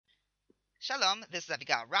Shalom, this is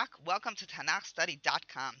Avigal Rock. Welcome to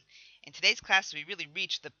TanachStudy.com. In today's class, we really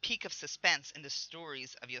reached the peak of suspense in the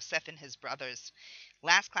stories of Yosef and his brothers.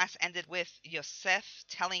 Last class ended with Yosef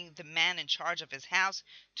telling the man in charge of his house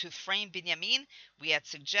to frame Binyamin. We had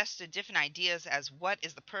suggested different ideas as what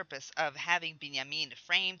is the purpose of having Binyamin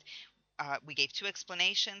framed. We gave two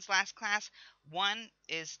explanations last class. One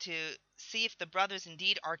is to see if the brothers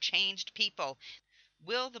indeed are changed people.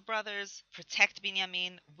 Will the brothers protect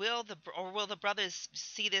Binyamin? Will the brothers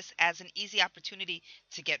see this as an easy opportunity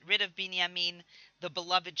to get rid of Binyamin, the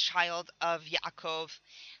beloved child of Yaakov?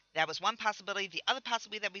 That was one possibility. The other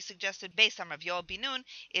possibility that we suggested, based on Rav Yoel Binun,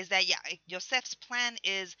 is that Yosef's plan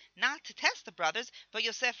is not to test the brothers, but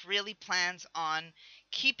Yosef really plans on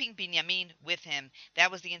keeping Binyamin with him. That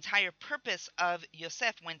was the entire purpose of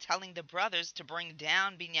Yosef when telling the brothers to bring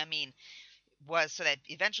down Binyamin, was so that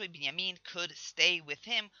eventually Binyamin could stay with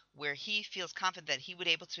him, where he feels confident that he would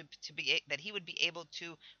be able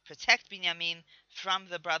to protect Binyamin from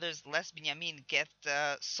the brothers, lest Binyamin get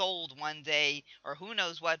sold one day or who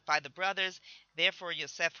knows what by the brothers. Therefore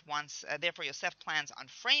Yosef plans on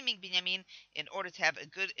framing Binyamin in order to have a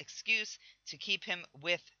good excuse to keep him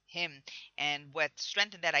with him. And what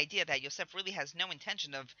strengthened that idea that Yosef really has no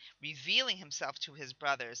intention of revealing himself to his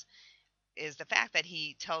brothers is the fact that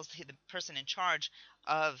he tells the person in charge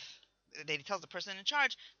of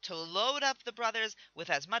to load up the brothers with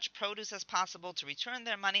as much produce as possible to return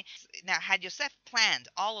their money. Now, had Yosef planned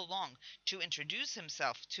all along to introduce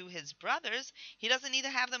himself to his brothers, he doesn't need to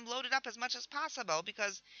have them loaded up as much as possible,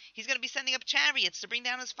 because he's going to be sending up chariots to bring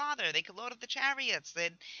down his father. They could load up the chariots,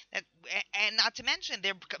 and not to mention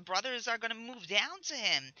their brothers are going to move down to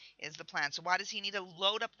him, is the plan. So why does he need to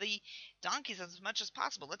load up the donkeys as much as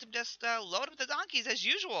possible? Let them just load up the donkeys as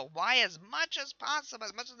usual. Why as much as possible,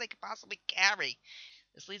 as much as they could possibly carry?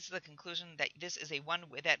 This leads to the conclusion that this is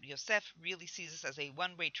that Yosef really sees this as a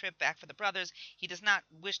one-way trip back for the brothers. He does not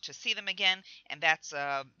wish to see them again, and that's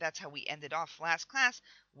how we ended off last class,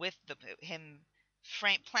 with him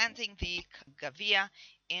planting the gavia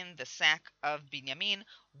in the sack of Binyamin,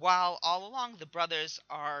 while all along the brothers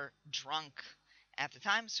are drunk at the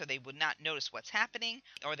time, so they would not notice what's happening,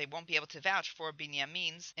 or they won't be able to vouch for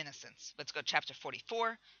Binyamin's innocence. Let's go to chapter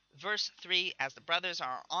 44, verse 3. As the brothers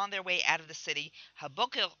are on their way out of the city,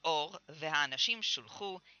 Haboker or ve'anashim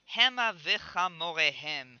shulchu hema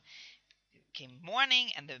v'chamorehem. Came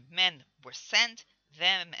morning, and the men were sent,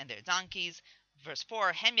 them and their donkeys. Verse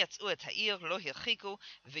 4, הם יצאו את העיר, לא הרחיקו,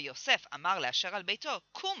 ויוסף אמר לאשר על ביתו,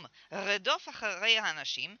 קום, רדוף אחרי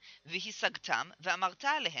האנשים, והשגתם, ואמרת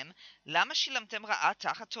עליהם, למה שילמתם רעה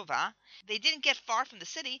תחת טובה? They didn't get far from the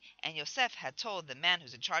city, and Yosef had told the man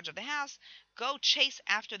who's in charge of the house, go chase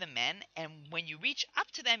after the men, and when you reach up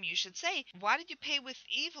to them, you should say, why did you pay with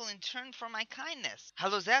evil in turn for my kindness?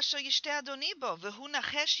 הלא זה אשר ישתה אדוני בו, והוא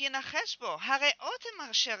נחש ינחש בו, הראותם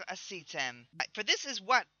אשר עשיתם. For this is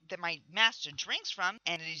what that my master drinks from,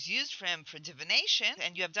 and it is used for him for divination,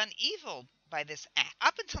 and you have done evil by this act.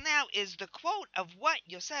 Up until now is the quote of what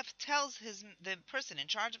Yosef tells the person in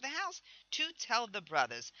charge of the house to tell the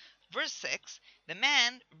brothers. Verse 6, the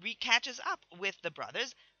man catches up with the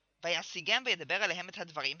brothers.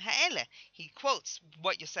 He quotes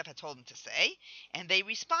what Yosef had told him to say, and they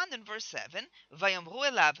respond in verse 7, ויאמרו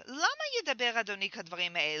אליו, למה ידבר אדוני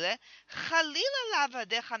כדברים האלה? חלילה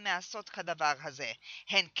לעבדיך מעשות כדבר הזה.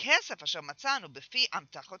 הן כסף אשר מצאנו בפי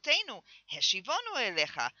אמתחותינו, השיבונו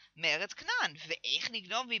אליך מארץ כנען, ואיך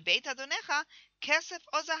נגנוב מבית אדונך כסף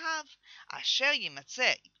או זהב, אשר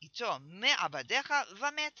יימצא איתו מעבדיך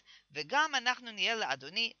ומת, וגם אנחנו נהיה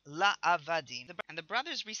לאדוני לעבדים. And the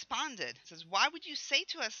brothers responded, says, why would you say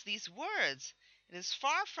to us these words? It is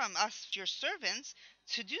far from us, your servants,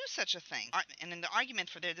 to do such a thing. And in the argument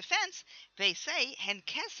for their defense, they say, Hen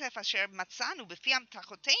kesef asher matzanu b'fi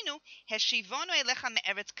amtachotenu heshivono elecha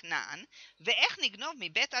me'eretz Knaan ve'ech nignov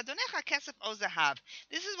mibet adonecha kesef o zahav.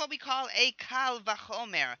 This is what we call a kal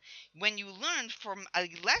vachomer, when you learn from a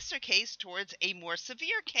lesser case towards a more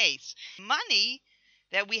severe case. Money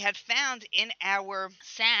that we had found in our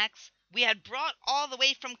sacks, we had brought all the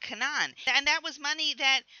way from Canaan, and that was money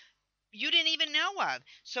that you didn't even know of.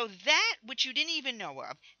 So that which you didn't even know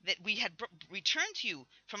of, that we had returned to you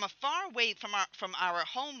from a far away from our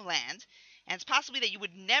homeland, and it's possibly that you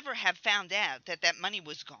would never have found out that that money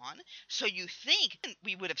was gone. So you think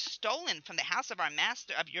we would have stolen from the house of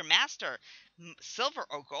your master, silver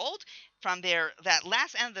or gold? From that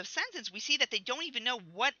last end of the sentence, we see that they don't even know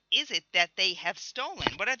what is it that they have stolen.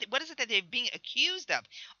 What is it that they're being accused of?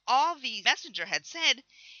 All the messenger had said,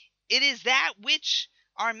 it is that which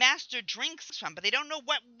our master drinks from, but they don't know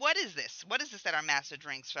what is this? What is this that our master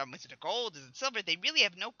drinks from? Is it gold? Is it silver? They really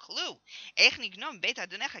have no clue.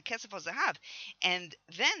 And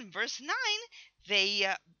then verse 9, they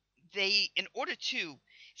in order to,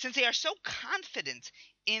 since they are so confident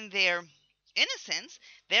in their innocence,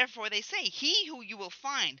 therefore they say, he who you will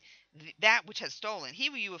find that which has stolen, he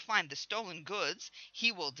who you will find the stolen goods,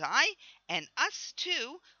 he will die, and us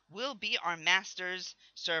too will be our master's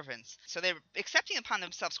servants. So they're accepting upon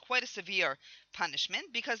themselves quite a severe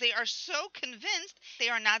punishment because they are so convinced they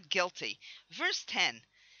are not guilty. Verse 10,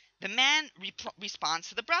 the man responds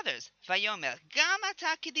to the brothers, Vayomer, Gam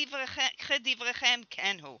ata kedivrechem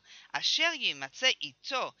kenhu, asher yimatze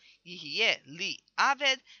ito yihye li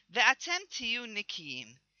aved, ve'atem tiyu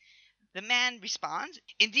nikiyim. The man responds,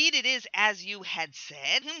 indeed it is as you had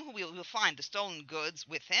said. Him who will find the stolen goods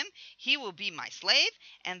with him, he will be my slave,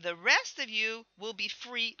 and the rest of you will be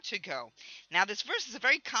free to go. Now this verse is a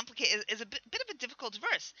very complicated, is a bit of a difficult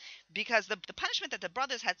verse, because the punishment that the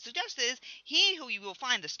brothers had suggested is, he who you will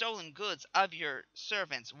find the stolen goods of your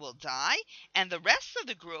servants will die, and the rest of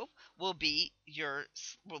the group will be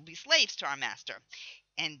slaves to our master.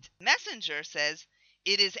 And messenger says,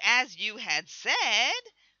 it is as you had said.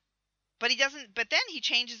 But he doesn't. But then he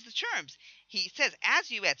changes the terms. He says,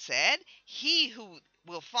 "As you had said, he who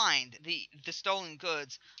will find the stolen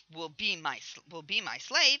goods will be my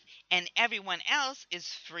slave, and everyone else is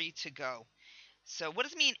free to go." So what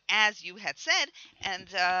does it mean, as you had said? And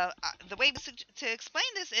the way to explain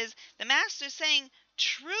this is the master saying,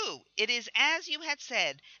 true, it is as you had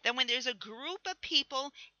said, that when there's a group of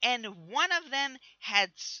people and one of them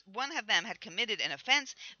had committed an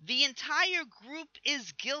offense, the entire group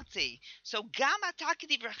is guilty. So gam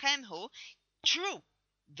atakdivrachemhu, true.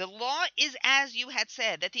 The law is as you had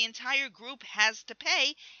said, that the entire group has to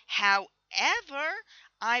pay. However,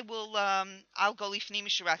 I'll go lifnim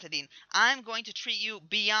mishurat hadin. I'm going to treat you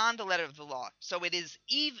beyond the letter of the law. So it is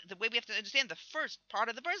the way we have to understand the first part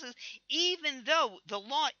of the verse is, even though the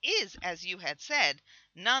law is as you had said,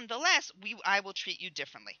 nonetheless I will treat you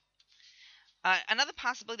differently. Another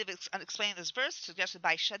possibility of explaining this verse suggested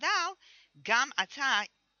by Shadal, gam ata,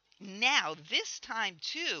 now this time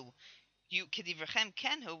too, you kedivrechem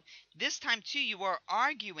kenhu, this time too you are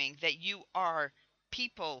arguing that you are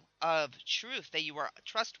people of truth, that you are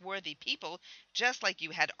trustworthy people, just like you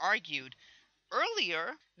had argued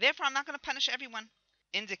earlier. Therefore, I'm not going to punish everyone.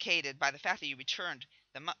 Indicated by the fact that you returned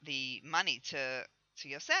the money to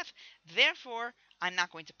Yosef. Therefore, I'm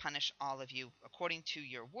not going to punish all of you. According to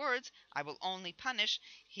your words, I will only punish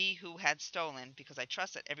he who had stolen, because I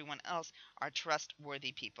trust that everyone else are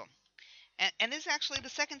trustworthy people. And this is actually the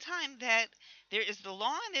second time that there is the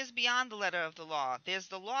law and there's beyond the letter of the law. There's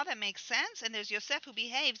the law that makes sense, and there's Yosef who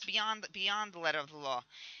behaves beyond the letter of the law.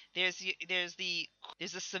 There's the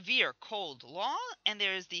severe cold law, and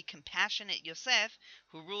there is the compassionate Yosef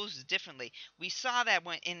who rules differently. We saw that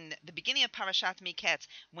when in the beginning of Parashat Miketz,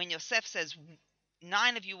 when Yosef says,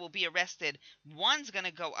 9 of you will be arrested, one's going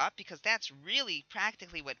to go up, because that's really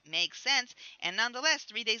practically what makes sense. And nonetheless,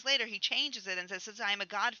 3 days later, he changes it and says, since I am a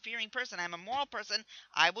God-fearing person, I'm a moral person,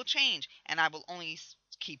 I will change, and I will only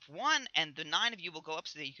keep one, and the 9 of you will go up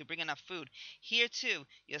so that you can bring enough food. Here too,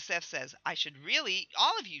 Yosef says,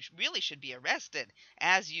 all of you really should be arrested,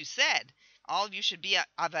 as you said. All of you should be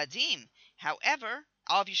avadim. However,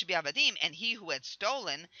 all of you should be avadim, and he who had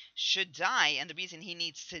stolen should die. And the reason he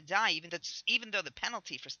needs to die, even though the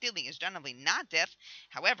penalty for stealing is generally not death,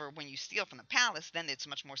 however, when you steal from the palace, then it's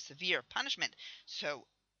much more severe punishment. So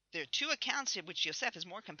there are 2 accounts in which Yosef is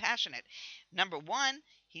more compassionate. Number 1,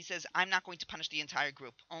 he says, I'm not going to punish the entire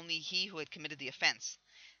group, only he who had committed the offense.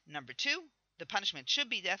 Number 2, the punishment should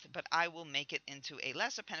be death, but I will make it into a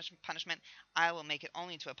lesser punishment. I will make it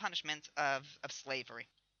only into a punishment of slavery.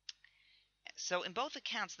 So in both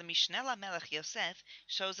accounts, the Mishneh LaMelech Yosef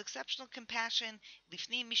shows exceptional compassion,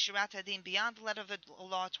 lifnim mishurat hadin, beyond the letter of the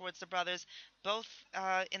law towards the brothers, both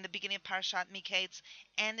in the beginning of Parashat Miketz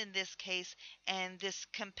and in this case. And this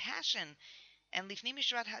compassion and lifnim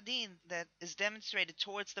mishurat hadin that is demonstrated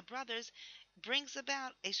towards the brothers brings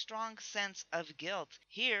about a strong sense of guilt.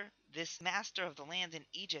 Here, this master of the land in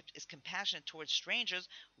Egypt is compassionate towards strangers,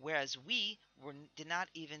 whereas we did not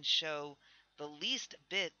even show the least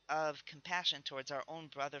bit of compassion towards our own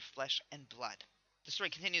brother, flesh and blood. The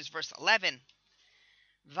story continues, verse 11.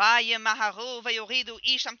 וימהרו ויורידו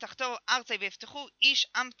איש אמתחתו ארצה ויפתחו איש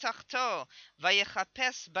אמתחתו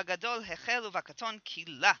ויחפש בגדול החל ובקטון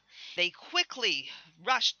כלה. They quickly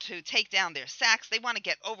rush to take down their sacks. They want to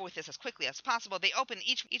get over with this as quickly as possible. They open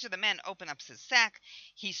each of the men open up his sack.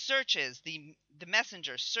 He searches, the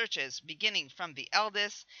messenger searches, beginning from the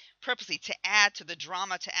eldest, purposely to add to the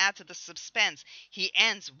drama, to add to the suspense. He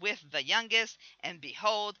ends with the youngest, and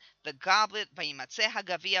behold, the goblet, Vayimatzeh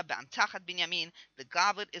Hagavia B'amtachat Binyamin, the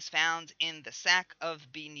goblet is found in the sack of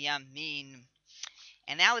Binyamin.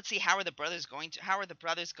 And now let's see how are the brothers going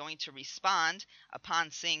to respond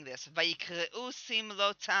upon seeing this. Vayikre'u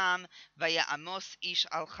simlotam vayamos ish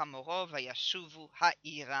al chamoro vayashuvu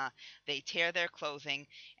ha'ira. They tear their clothing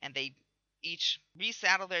and they each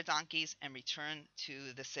resaddle their donkeys and return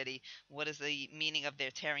to the city. What is the meaning of their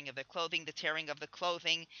tearing of their clothing? The tearing of the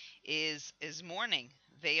clothing is mourning.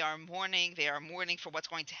 They are mourning. They are mourning for what's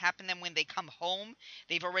going to happen to them when they come home.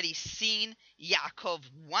 They've already seen Yaakov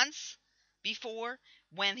once before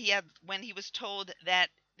when he was told that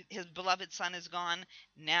his beloved son is gone.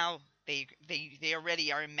 Now they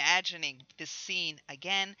already are imagining this scene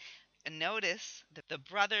again. And notice that the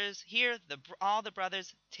brothers here, all the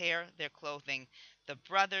brothers tear their clothing. The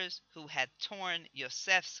brothers who had torn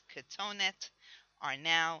Yosef's ketonet are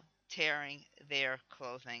now tearing their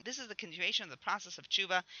clothing. This is the continuation of the process of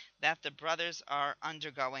tshuva that the brothers are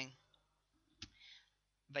undergoing.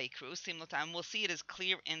 We'll see it is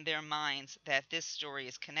clear in their minds that this story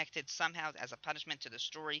is connected somehow as a punishment to the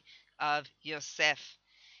story of Yosef,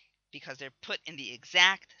 because they're put in the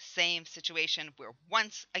exact same situation where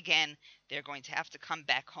once again they're going to have to come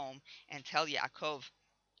back home and tell Yaakov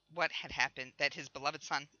what had happened, that his beloved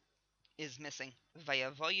son is missing.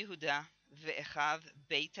 Vayavo Yehuda ve'echav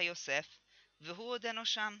beita Yosef v'hu odeno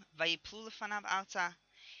sham vayiplu lefanav arza.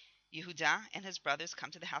 Yehuda and his brothers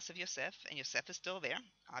come to the house of Yosef, and Yosef is still there,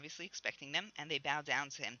 obviously expecting them, and they bow down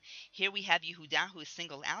to him. Here we have Yehuda, who is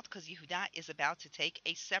singled out because Yehuda is about to take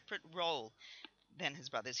a separate role than his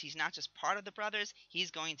brothers. He's not just part of the brothers,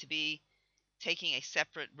 he's going to be taking a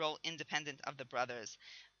separate role independent of the brothers.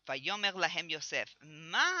 ויאמר להם יוסף,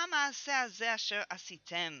 מה המעשה הזה אשר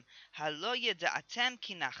עשיתם? הלא ידעתם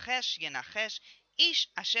כי נחש ינחש ish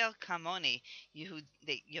asher kamoni.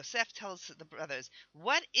 Yosef tells the brothers,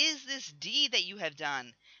 what is this deed that you have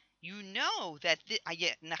done? You know that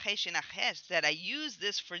that I use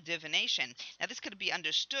this for divination. Now, this could be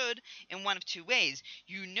understood in one of two ways.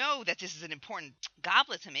 You know that this is an important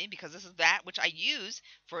goblet to me because this is that which I use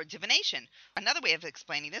for divination. Another way of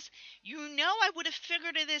explaining this, you know I would have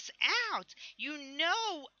figured this out. You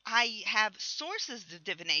know I have sources of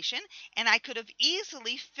divination, and I could have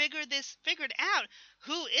easily figured out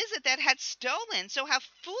who is it that had stolen. So how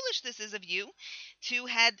foolish this is of you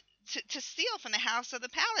to steal from the house of the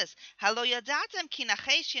palace. Halo yadatem ki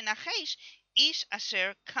nachesh yenachesh ish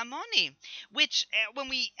asher kamoni. Which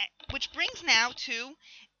brings now to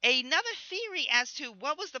another theory as to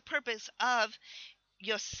what was the purpose of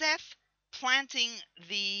Yosef planting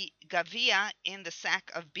the gavia in the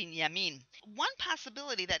sack of Binyamin. One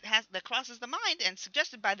possibility that crosses the mind and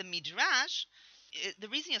suggested by the Midrash, the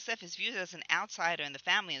reason Yosef is viewed as an outsider in the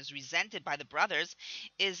family and is resented by the brothers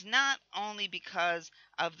is not only because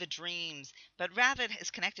of the dreams, but rather it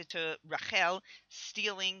is connected to Rachel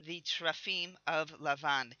stealing the Trafim of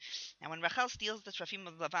Lavan. Now, when Rachel steals the Trafim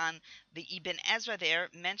of Lavan, the Ibn Ezra there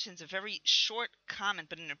mentions a very short comment,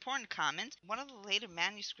 but an important comment. One of the later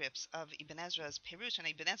manuscripts of Ibn Ezra's Perush, and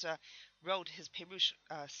Ibn Ezra wrote his Perush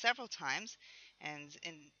several times, and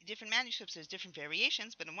in different manuscripts there's different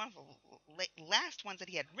variations, but in one of the last ones that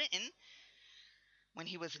he had written when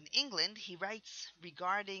he was in England, he writes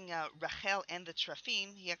regarding Rachel and the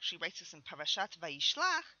Trafim. He actually writes this in Parashat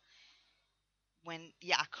Vayishlach, when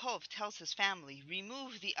Yaakov tells his family,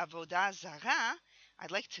 remove the Avodah Zarah. I'd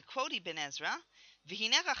like to quote Ibn Ezra,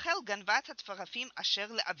 והנה רחל גנבה את התפרפים אשר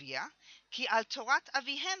לאביה, כי על תורת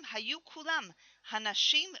אביהם היו כולם,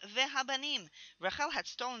 הנשים והבנים. Rachel had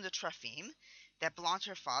stolen the Trafim that belonged to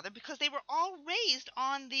her father because they were all raised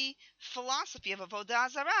on the philosophy of Avodah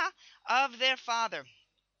Zarah of their father.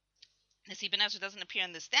 This Ibn Ezra doesn't appear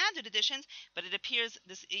in the standard editions, but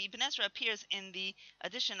this Ibn Ezra appears in the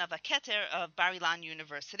edition of a Keter of Bar Ilan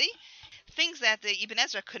University. Things that the Ibn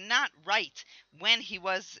Ezra could not write when he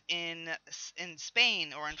was in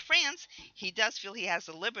Spain or in France, he does feel he has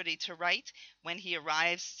the liberty to write when he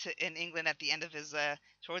arrives in England at the end of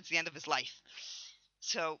towards the end of his life.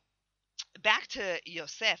 So, back to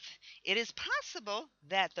Yosef, it is possible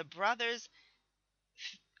that the brothers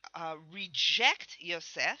reject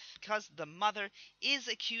Yosef because the mother is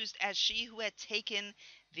accused as she who had taken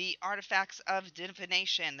the artifacts of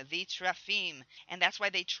divination, the Trafim, and that's why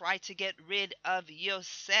they try to get rid of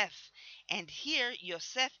Yosef. And here,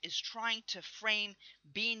 Yosef is trying to frame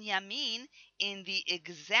Binyamin in the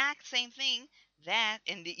exact same thing that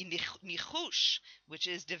in the nichush, which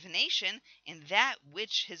is divination, in that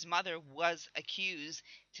which his mother was accused,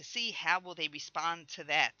 to see how will they respond to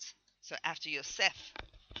that. So after Yosef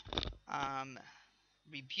um,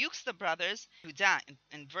 rebukes the brothers, Yehuda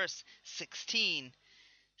in verse 16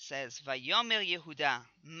 says, Vayomer Yehuda,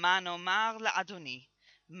 ma nomar la'adoni,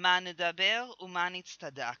 ma nedaber u'ma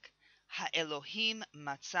nitztadak. האלוהים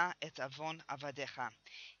מצא את עוון עבדיך.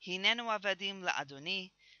 הננו עבדים לאדוני,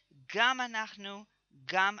 גם אנחנו,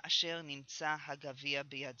 גם אשר נמצא הגביע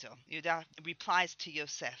בידו. Yehuda replies to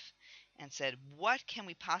Yosef and said, what can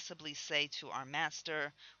we possibly say to our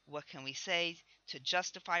master? What can we say to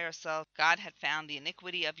justify ourselves? God had found the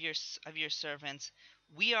iniquity of your servants.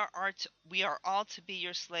 We are all to be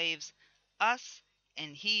your slaves, us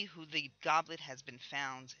and he who the goblet has been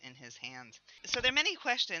found in his hand. So there are many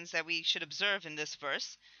questions that we should observe in this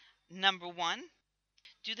verse. Number one,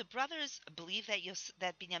 do the brothers believe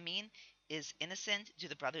that Binyamin is innocent? Do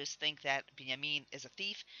the brothers think that Binyamin is a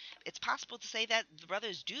thief? It's possible to say that the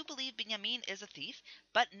brothers do believe Binyamin is a thief,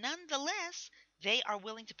 but nonetheless, they are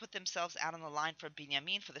willing to put themselves out on the line for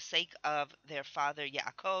Binyamin for the sake of their father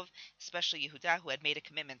Yaakov, especially Yehuda, who had made a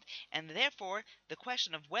commitment. And therefore, the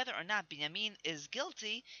question of whether or not Binyamin is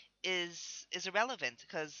guilty is irrelevant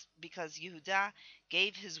because Yehuda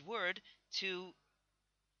gave his word to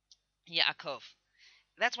Yaakov.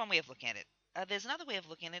 That's one way of looking at it. There's another way of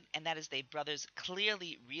looking at it, and that is they brothers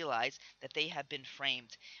clearly realize that they have been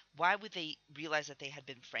framed. Why would they realize that they had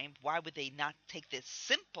been framed? Why would they not take this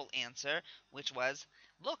simple answer, which was,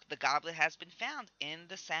 look, the goblet has been found in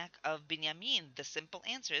the sack of Binyamin. The simple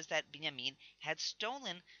answer is that Binyamin had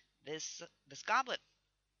stolen this goblet.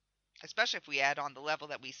 Especially if we add on the level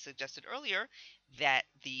that we suggested earlier, that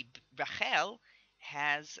the Rachel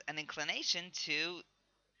has an inclination to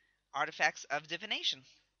artifacts of divination.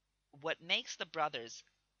 What makes the brothers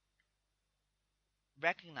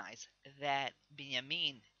recognize that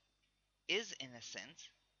Binyamin is innocent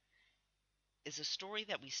is a story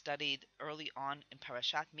that we studied early on in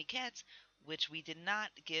Parashat Miketz, which we did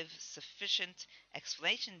not give sufficient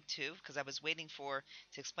explanation to because I was waiting to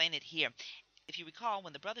explain it here. If you recall,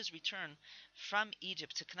 when the brothers return from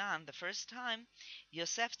Egypt to Canaan the first time,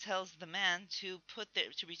 Yosef tells the man to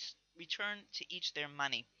return to each their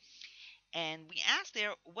money. And we asked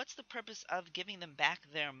there, what's the purpose of giving them back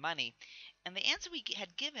their money? And the answer we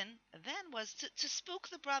had given then was to spook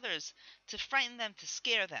the brothers, to frighten them, to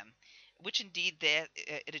scare them, which indeed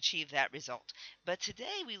it achieved that result. But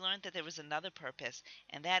today we learned that there was another purpose,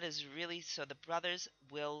 and that is really so the brothers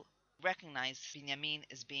will recognize Binyamin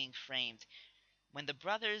is being framed. When the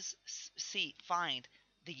brothers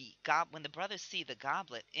when the brothers see the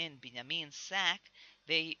goblet in Binyamin's sack,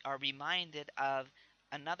 they are reminded of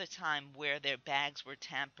another time where their bags were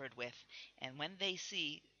tampered with, and when they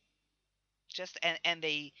see and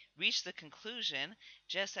they reach the conclusion,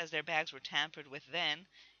 just as their bags were tampered with then,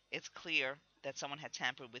 it's clear that someone had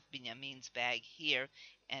tampered with Binyamin's bag here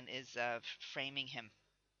and is framing him.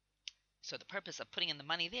 So the purpose of putting in the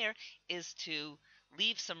money there is to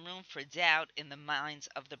leave some room for doubt in the minds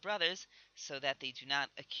of the brothers so that they do not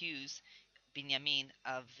accuse Binyamin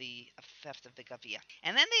of the theft of the Gavia.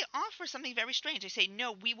 And then they offer something very strange. They say,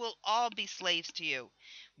 no, we will all be slaves to you.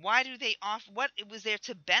 Why do they offer? What was there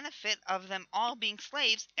to benefit of them all being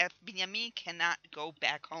slaves if Binyamin cannot go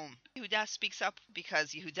back home? Yehuda speaks up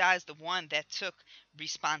because Yehuda is the one that took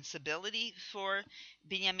responsibility for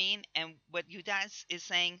Binyamin. And what Yehuda is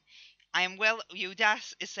saying,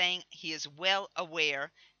 Yehuda is saying he is well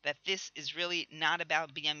aware that this is really not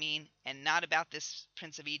about Binyamin and not about this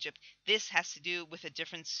prince of Egypt. This has to do with a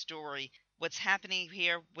different story. What's happening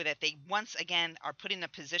here, where that they once again are put in a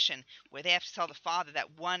position where they have to tell the father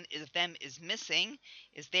that one of them is missing,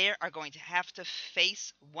 is they are going to have to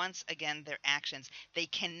face once again their actions. They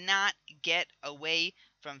cannot get away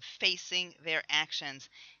from facing their actions.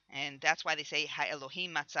 And that's why they say, Ha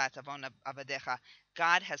Elohim matzah et avon avadecha.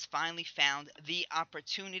 God has finally found the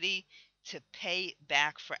opportunity to pay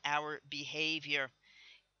back for our behavior.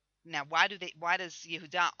 Now, why does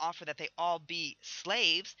Yehuda offer that they all be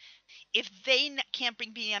slaves? If they can't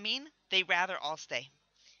bring Binyamin, they rather all stay.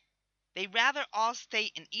 They rather all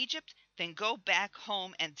stay in Egypt than go back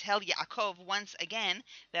home and tell Yaakov once again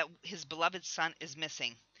that his beloved son is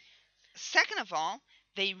missing. Second of all,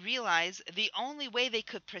 they realize the only way they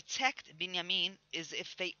could protect Binyamin is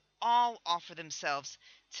if they all offer themselves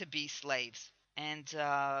to be slaves. And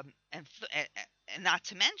not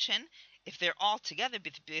to mention, if they're all together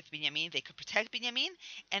with Binyamin, they could protect Binyamin,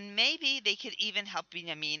 and maybe they could even help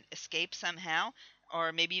Binyamin escape somehow,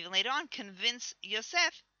 or maybe even later on convince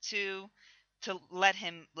Yosef to let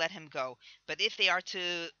him go. But if they are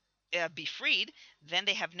to be freed, then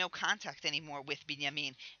they have no contact anymore with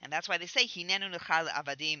Binyamin, and that's why they say Hinenu nechal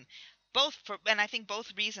avadim. Both for, and I think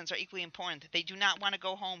both reasons are equally important. They do not want to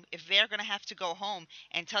go home. If they're going to have to go home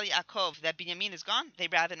and tell Yaakov that Binyamin is gone,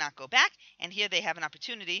 they'd rather not go back. And here they have an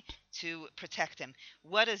opportunity to protect him.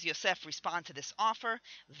 What does Yosef respond to this offer?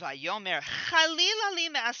 Vayomer chalila li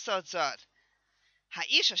me'asot zot.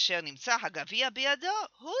 האיש אשר נמצא הגביע בידו,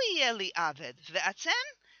 הוא יהיה לי עבד, ואתם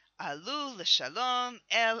עלו לשלום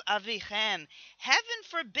אל אביכם. Heaven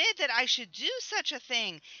forbid that I should do such a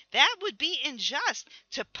thing. That would be unjust.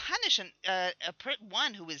 To punish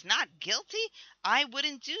one who is not guilty, I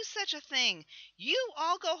wouldn't do such a thing. You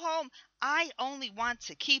all go home. I only want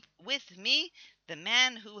to keep with me the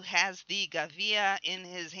man who has the gavia in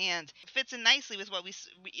his hand. It fits in nicely with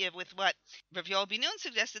what Rav Yoel Binun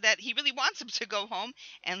suggested, that he really wants him to go home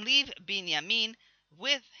and leave Binyamin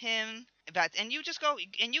with him. And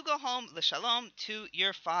you go home l'shalom to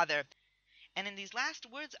your father. And in these last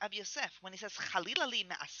words of Yosef, when he says Chalila li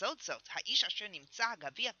me'asot zot, ha'ish asher nimtza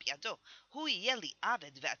gavia piado, hu yeh li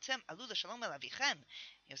aved ve'atem alu l'shalom el avichem.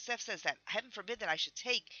 Yosef says that heaven forbid that I should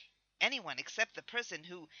take anyone except the person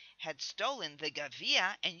who had stolen the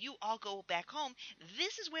gavia, and you all go back home.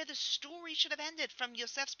 This is where the story should have ended from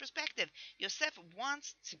Yosef's perspective. Yosef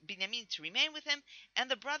wants Binyamin to remain with him and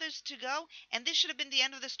the brothers to go, and this should have been the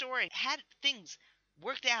end of the story. Had things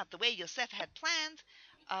worked out the way Yosef had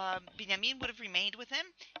planned, Binyamin would have remained with him,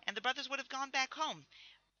 and the brothers would have gone back home.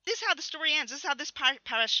 This is how the story ends. This is how this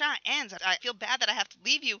parasha ends. I feel bad that I have to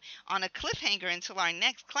leave you on a cliffhanger until our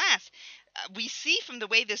next class. We see from the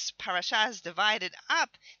way this parasha is divided up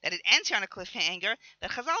that it ends here on a cliffhanger, that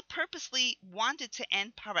Chazal purposely wanted to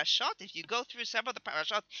end parashot. If you go through several of the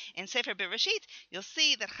parashot in Sefer Bereshit, you'll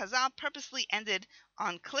see that Chazal purposely ended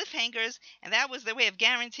on cliffhangers, and that was their way of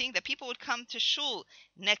guaranteeing that people would come to shul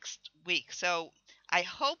next week. So I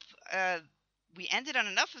hope we ended on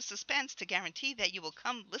enough of suspense to guarantee that you will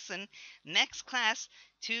come listen next class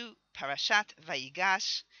to Parashat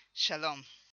Vayigash. Shalom.